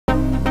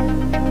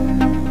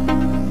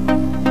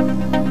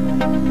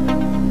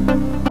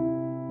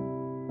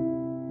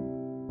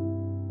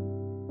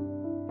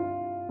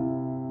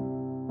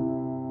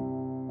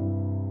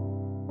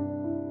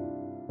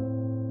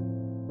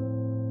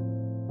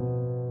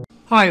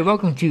Hi,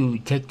 welcome to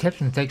Tech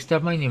Tips and Tech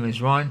Stuff. My name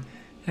is Ron,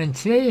 and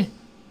today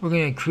we're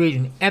going to create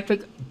an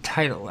epic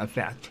title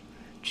effect,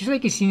 just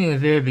like you've seen in the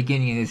very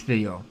beginning of this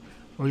video,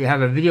 where you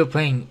have a video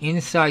playing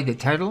inside the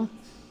title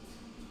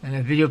and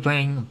a video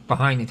playing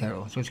behind the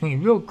title. So it's going to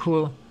be a real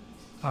cool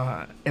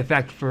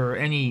effect for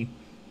any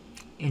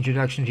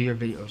introduction to your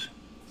videos.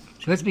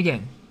 So let's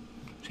begin.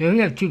 So here we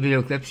have two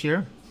video clips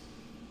here.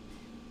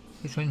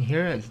 This one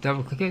here, let's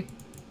double click it.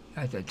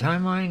 That's a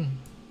timeline.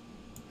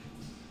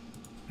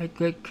 Right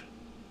click.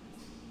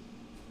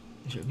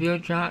 There's your video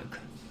track.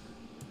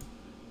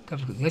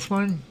 Double click this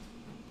one.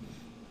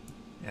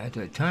 Add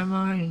to the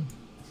timeline.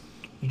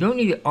 You don't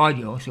need the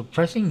audio, so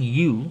pressing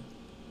U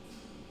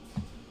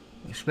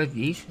will split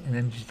these and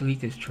then just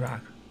delete this track.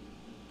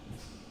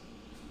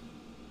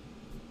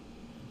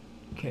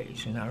 Okay,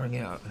 so now we're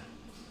gonna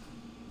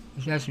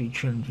this has to be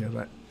trimmed here,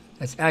 but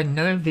let's add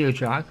another video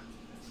track.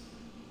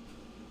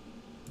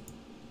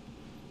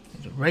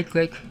 There's a right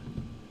click,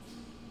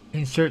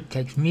 insert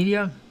text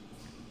media.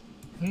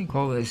 I'm going to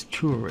call this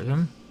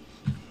tourism.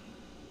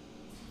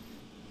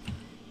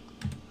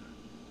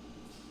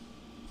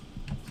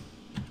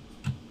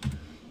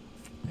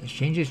 Let's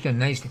change this to a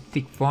nice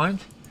thick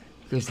font,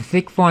 because the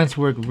thick fonts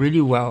work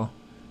really well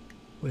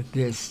with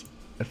this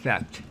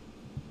effect.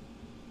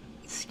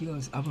 Scale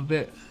this up a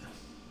bit.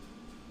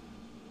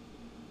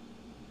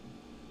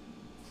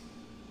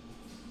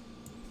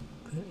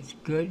 Okay, it's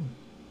good.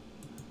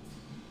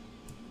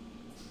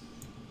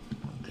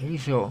 Okay,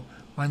 so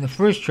on the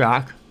first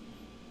track,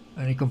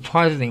 on the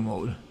compositing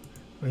mode,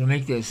 we're going to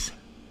make this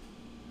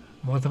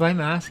multiply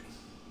mask.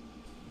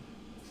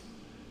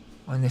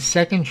 On the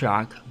second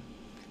track,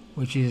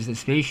 which is the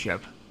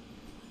spaceship,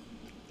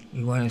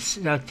 you want to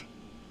select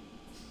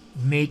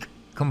make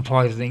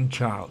compositing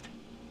child.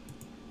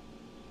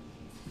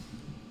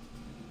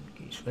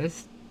 Okay, so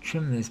let's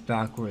trim this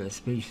back where the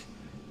space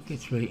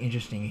gets really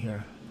interesting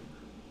here.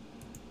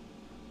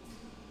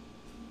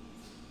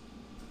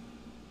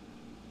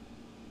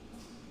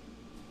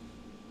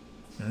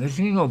 Now this is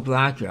going to go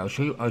black here. I'll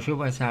show you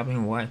what's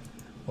happening, why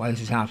this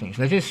is happening.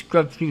 So let's just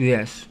scrub through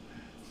this.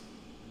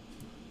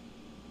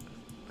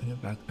 Bring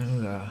it back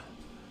under the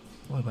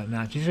multiply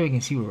mask, just so we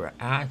can see where we're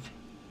at.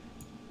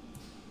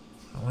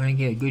 I want to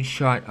get a good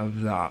shot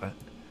of the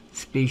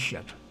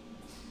spaceship.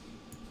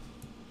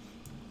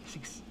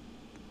 Let's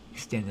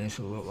extend this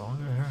a little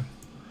longer here.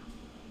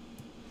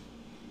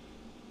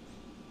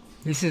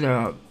 This is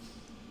a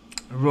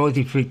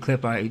royalty-free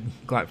clip I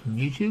got from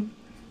YouTube.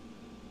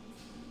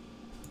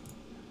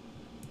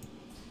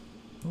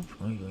 Oops,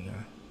 what are you doing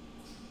here?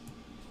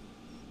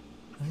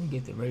 Trying to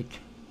get the right.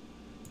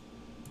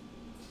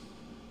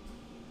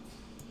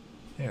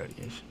 There it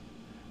is.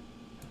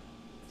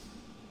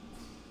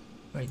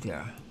 Right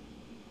there.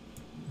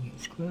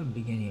 Let's go to the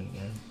beginning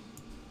again.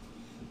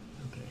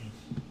 Okay.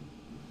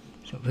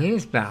 So play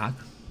this back.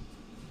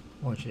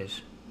 Watch this.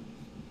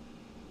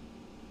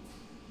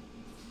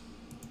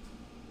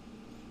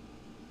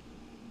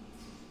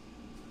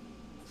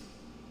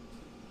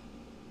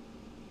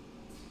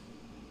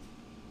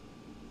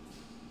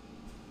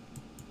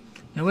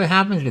 Now what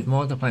happens with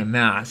multiply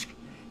mask,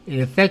 it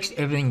affects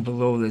everything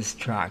below these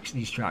tracks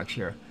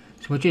here.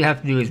 So what you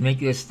have to do is make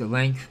this the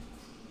length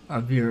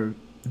of your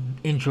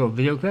intro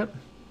video clip.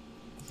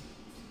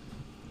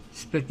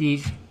 Split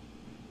these.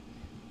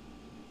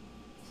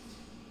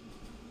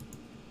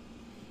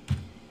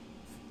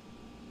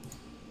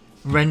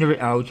 Render it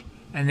out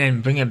and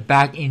then bring it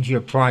back into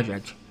your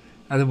project.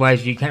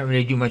 Otherwise you can't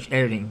really do much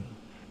editing.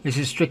 This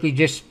is strictly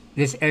just,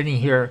 this editing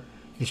here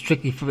is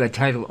strictly for the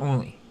title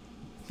only.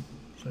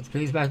 So let's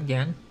play this back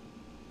again.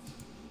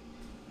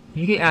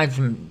 You can add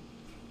some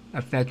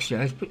effects here.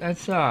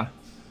 Let's draw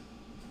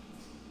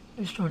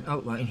an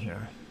outline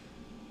here.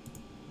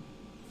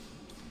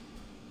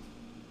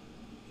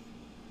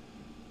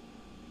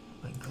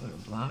 Light color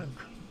black.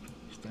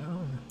 It's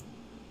down.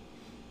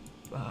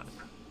 Black.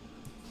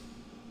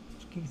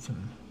 Let's give it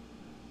some.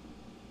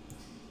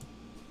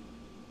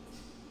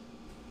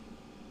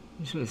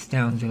 Just so it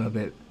stands a little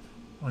bit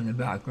on the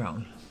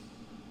background.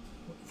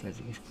 It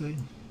says it's good.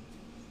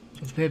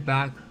 Let's play it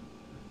back.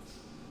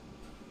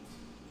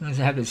 Notice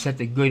I have to set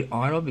the good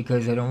auto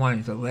because I don't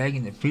want it to lag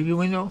in the preview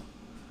window.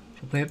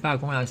 So play it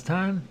back one last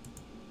time.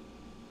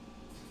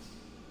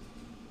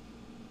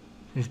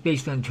 It's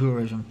based on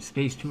tourism,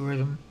 space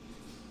tourism,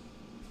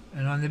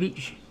 and on the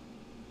beach.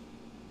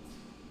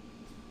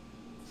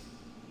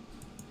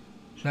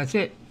 So that's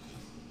it.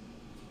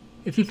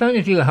 If you found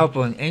this video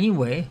helpful in any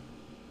way,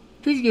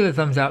 please give it a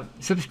thumbs up,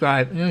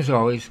 subscribe, and as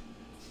always,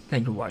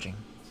 thank you for watching.